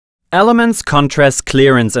Elements contrast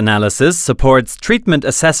clearance analysis supports treatment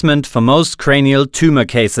assessment for most cranial tumor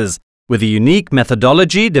cases with a unique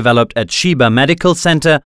methodology developed at Sheba Medical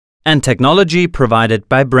Center and technology provided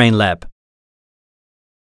by Brainlab.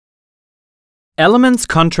 Elements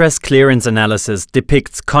contrast clearance analysis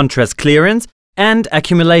depicts contrast clearance and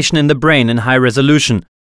accumulation in the brain in high resolution,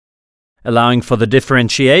 allowing for the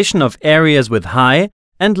differentiation of areas with high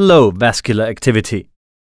and low vascular activity.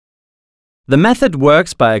 The method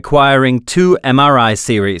works by acquiring two MRI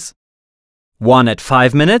series, one at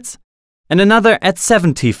 5 minutes and another at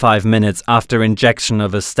 75 minutes after injection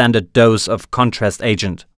of a standard dose of contrast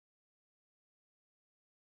agent.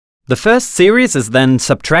 The first series is then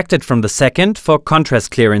subtracted from the second for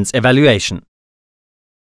contrast clearance evaluation.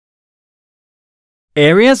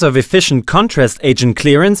 Areas of efficient contrast agent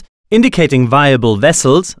clearance indicating viable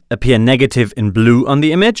vessels appear negative in blue on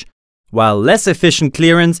the image, while less efficient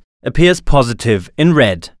clearance appears positive in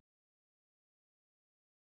red.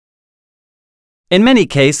 In many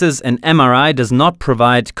cases, an MRI does not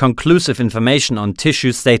provide conclusive information on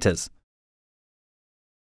tissue status.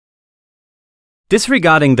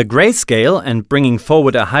 Disregarding the grayscale and bringing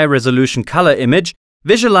forward a high-resolution color image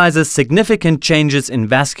visualizes significant changes in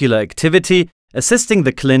vascular activity, assisting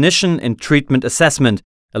the clinician in treatment assessment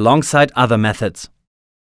alongside other methods.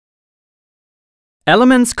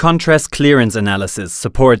 Elements contrast clearance analysis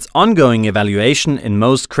supports ongoing evaluation in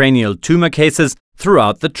most cranial tumor cases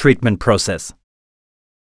throughout the treatment process.